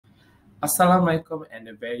Assalamualaikum and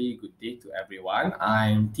a very good day to everyone.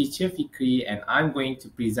 I'm Teacher Fiqry and I'm going to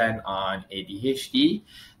present on ADHD,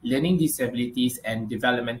 learning disabilities and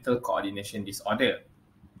developmental coordination disorder.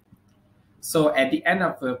 So at the end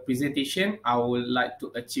of the presentation, I would like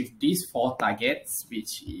to achieve these 4 targets,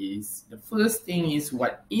 which is the first thing is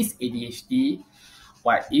what is ADHD,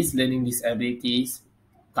 what is learning disabilities,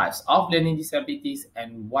 types of learning disabilities,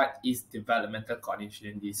 and what is developmental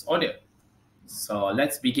coordination disorder. So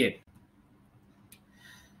let's begin.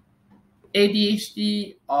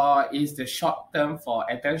 ADHD is the short term for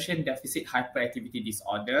attention deficit hyperactivity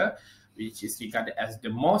disorder, which is regarded as the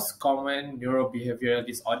most common neurobehavioral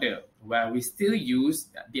disorder, where we still use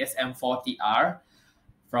DSM-4-TR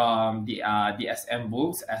from the DSM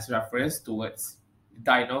books as reference towards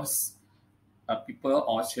diagnose people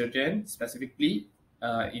or children specifically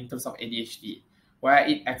in terms of ADHD, where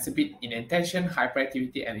it exhibits inattention,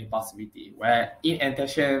 hyperactivity, and impulsivity, where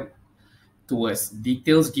inattention towards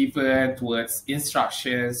details given, towards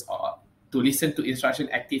instructions, or to listen to instruction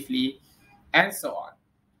actively, and so on.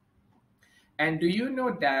 And do you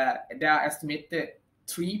know that there are estimated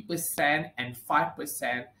 3% and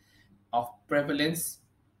 5% of prevalence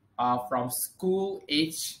from school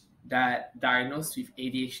age that diagnosed with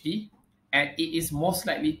ADHD? And it is most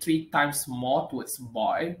likely 3 times more towards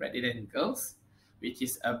boys rather than girls, which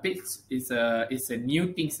is a bit, it's a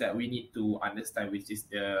new things that we need to understand, which is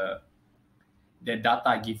the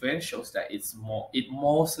data given shows that it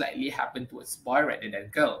most likely happened towards boy rather than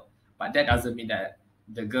girl. But that doesn't mean that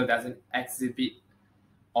the girl doesn't exhibit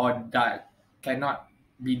or that cannot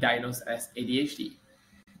be diagnosed as ADHD.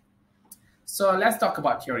 So let's talk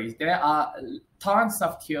about theories. There are tons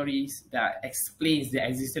of theories that explains the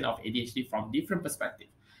existence of ADHD from different perspectives,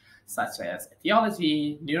 such as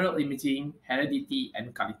etiology, neural imaging, heredity,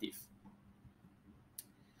 and cognitive.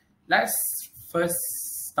 Let's first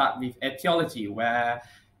start with etiology, where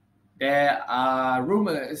there are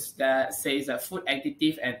rumors that says that food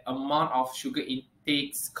additive and amount of sugar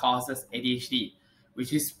intakes causes ADHD,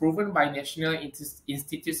 which is proven by National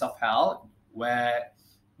Institutes of Health, where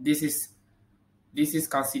this is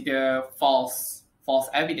considered false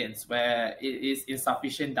evidence, where it is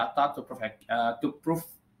insufficient data to prove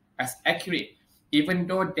as accurate, even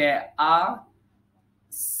though there are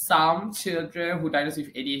some children who diagnosed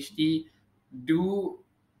with ADHD do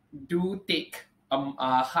take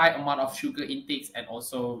a high amount of sugar intakes and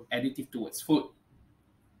also additive towards food.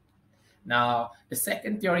 Now, the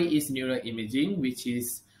second theory is neuroimaging, which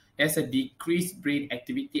is there's a decreased brain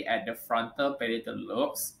activity at the frontal parietal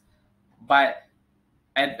lobes, but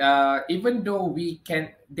even though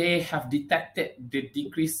they have detected the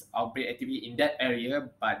decrease of brain activity in that area,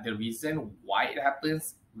 but the reason why it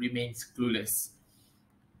happens remains clueless.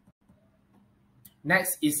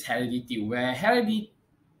 Next is heredity, where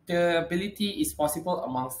hereditability is possible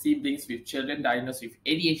among siblings with children diagnosed with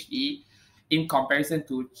ADHD in comparison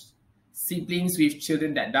to siblings with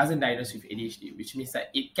children that doesn't diagnose with ADHD, which means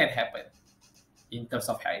that it can happen in terms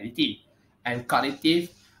of heredity. And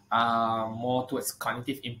cognitive, more towards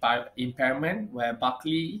cognitive impairment, where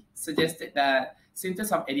Buckley suggested that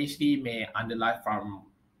symptoms of ADHD may underlie from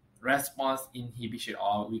response inhibition,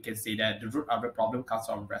 or we can say that the root of the problem comes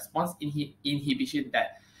from response inhibition,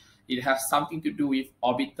 that it has something to do with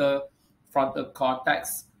orbital frontal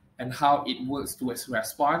cortex and how it works towards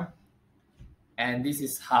response. And this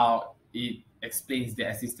is how it explains the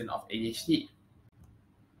existence of ADHD.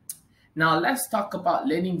 Now let's talk about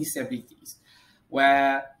learning disabilities,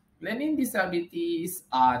 where learning disabilities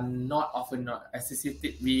are not often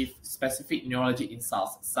associated with specific neurologic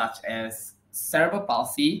insults, such as cerebral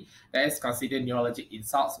palsy, that is considered neurologic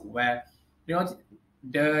insults, where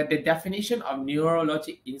the definition of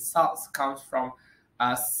neurologic insults comes from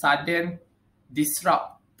a sudden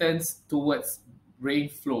disruptance towards brain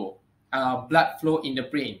flow, blood flow in the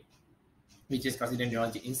brain, which is considered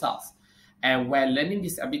neurologic insults. And where learning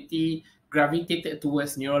disability gravitated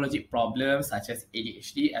towards neurologic problems such as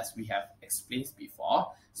ADHD, as we have explained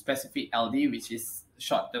before, specific LD, which is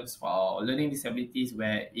short terms for learning disabilities,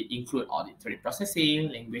 where it includes auditory processing,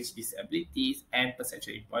 language disabilities, and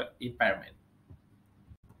perceptual impairment.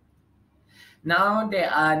 Now, there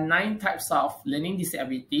are 9 types of learning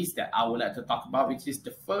disabilities that I would like to talk about, which is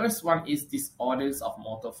the first one is disorders of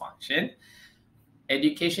motor function,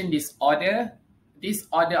 education disorder,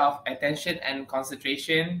 disorder of attention and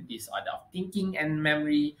concentration, disorder of thinking and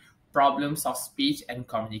memory, problems of speech and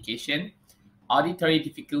communication, auditory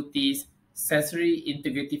difficulties, sensory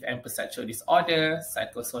integrative and perceptual disorder,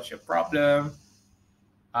 psychosocial problem,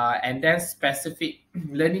 and then specific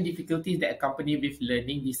learning difficulties that accompany with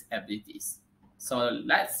learning disabilities. So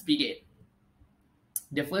let's begin.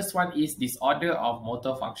 The first one is disorder of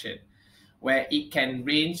motor function, where it can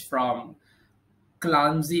range from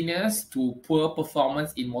clumsiness to poor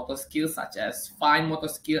performance in motor skills such as fine motor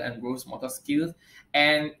skill and gross motor skills.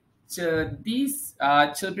 And these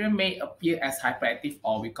children may appear as hyperactive,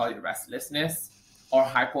 or we call it restlessness, or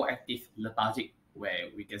hypoactive lethargic, where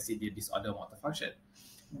we can see the disorder of motor function.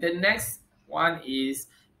 The next one is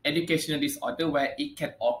educational disorder, where it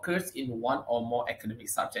can occur in one or more academic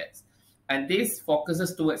subjects. And this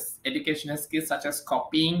focuses towards educational skills such as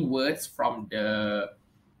copying words from the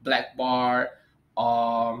blackboard,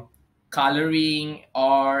 coloring,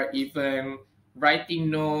 or even writing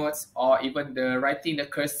notes, or even writing the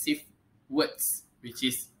cursive words, which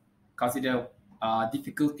is considered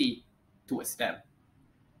difficulty towards them.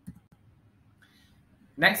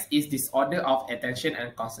 Next is disorder of attention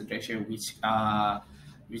and concentration, which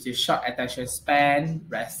is short attention span,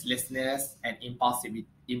 restlessness, and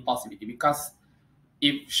impulsivity. Because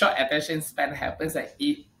if short attention span happens, that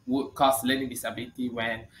it would cause learning disability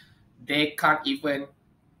when they can't even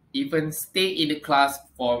stay in the class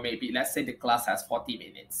for, maybe, let's say the class has 40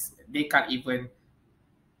 minutes. They can't even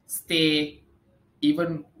stay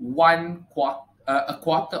even a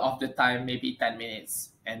quarter of the time, maybe 10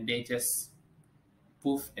 minutes, and they just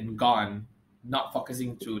poof and gone, not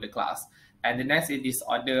focusing through the class. And the next is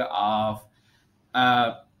disorder of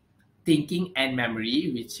thinking and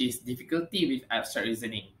memory, which is difficulty with abstract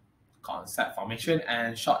reasoning, concept formation,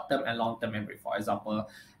 and short-term and long-term memory. For example,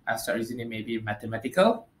 abstract reasoning may be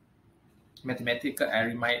mathematical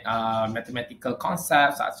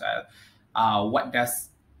concepts such as how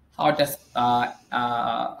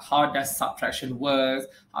does subtraction works,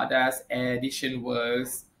 how does addition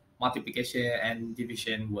works, multiplication and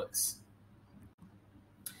division works.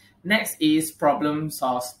 Next is problems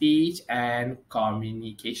of speech and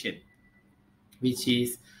communication, which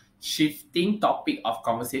is shifting topic of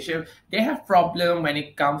conversation. They have problem when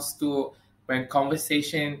it comes to when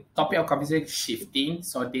topic of conversation shifting,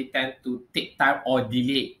 so they tend to take time or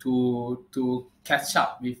delay to catch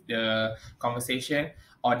up with the conversation,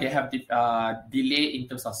 or they have delay in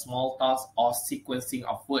terms of small talks or sequencing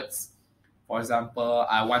of words. For example,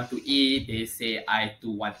 I want to eat, they say I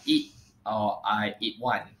too want eat, or I eat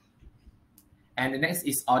one. And the next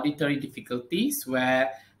is auditory difficulties,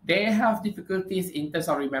 where they have difficulties in terms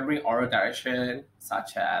of remembering oral direction,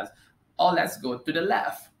 such as, oh, let's go to the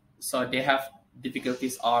left. So they have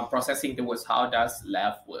difficulties on processing the words, how does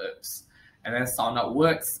left works? And then sound out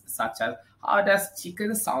words, such as, how does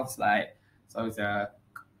chicken sounds like? So it's a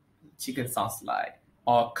chicken sounds like,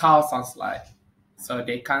 or cow sounds like. So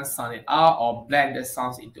they can't sound it out or blend the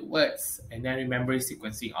sounds into words, and then remembering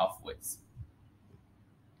sequencing of words.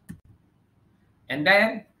 And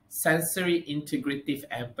then sensory integrative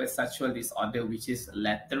and perceptual disorder, which is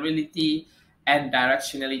laterality and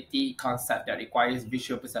directionality concept that requires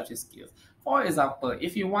visual perception skills. For example,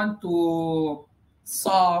 if you want to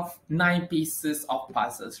solve 9 pieces of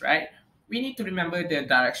puzzles, right? We need to remember the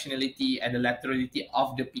directionality and the laterality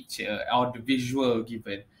of the picture or the visual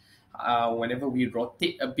given. Whenever we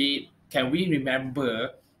rotate a bit, can we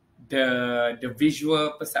remember the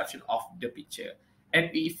visual perception of the picture? And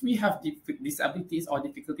if we have disabilities or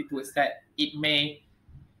difficulty towards that, it may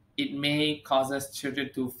cause us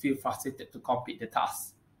children to feel frustrated to complete the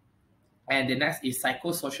task. And the next is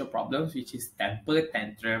psychosocial problems, which is temper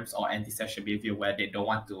tantrums or antisocial behavior, where they don't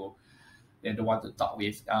want to talk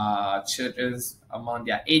with children among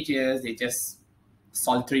their ages. They just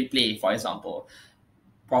solitary play, for example.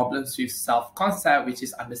 Problems with self-concept, which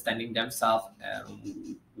is understanding themselves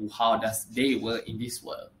and how does they work in this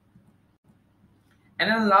world. And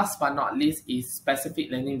then last but not least is specific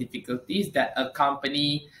learning difficulties that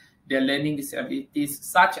accompany the learning disabilities,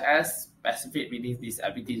 such as specific reading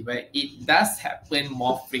disabilities, where it does happen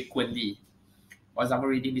more frequently. For example,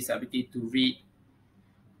 reading disability to read,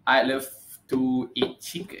 I love to eat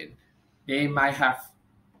chicken. They might have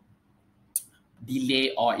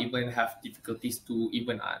delay or even have difficulties to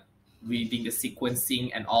even reading the sequencing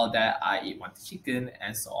and all that. I eat one chicken,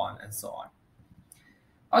 and so on and so on.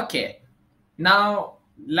 Okay, now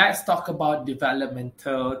let's talk about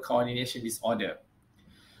developmental coordination disorder,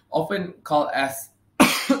 often called as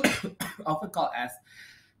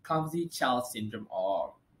clumsy child syndrome,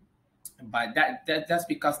 but that's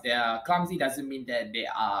because they are clumsy doesn't mean that they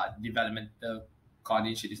are developmental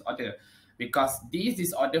coordination disorder, because this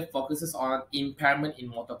disorder focuses on impairment in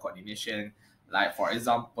motor coordination, like for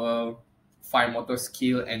example, fine motor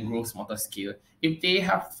skill and gross motor skill. If they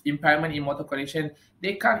have impairment in motor coordination,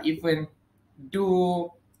 they can't even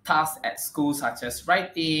do tasks at school such as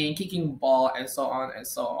writing, kicking ball, and so on and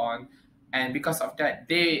so on. And because of that,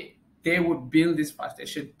 they they would build this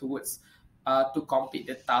frustration towards to complete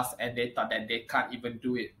the task, and they thought that they can't even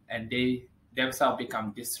do it, and they themselves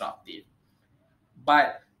become disruptive.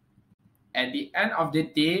 But at the end of the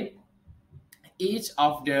day, each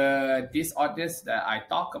of the disorders that I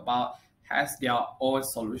talk about has their own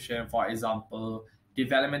solution. For example,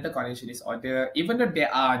 developmental cognition disorder, even though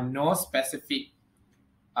there are no specific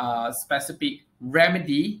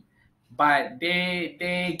remedy, but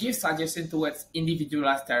they give suggestion towards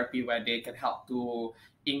individualized therapy where they can help to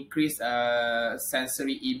increase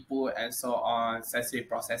sensory input and so on, sensory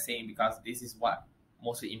processing, because this is what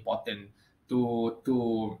mostly important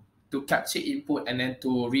to capture input and then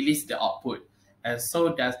to release the output. And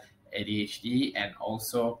so does ADHD and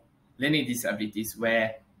also learning disabilities,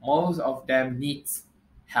 where most of them needs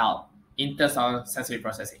help in terms of sensory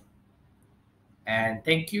processing. And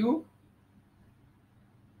thank you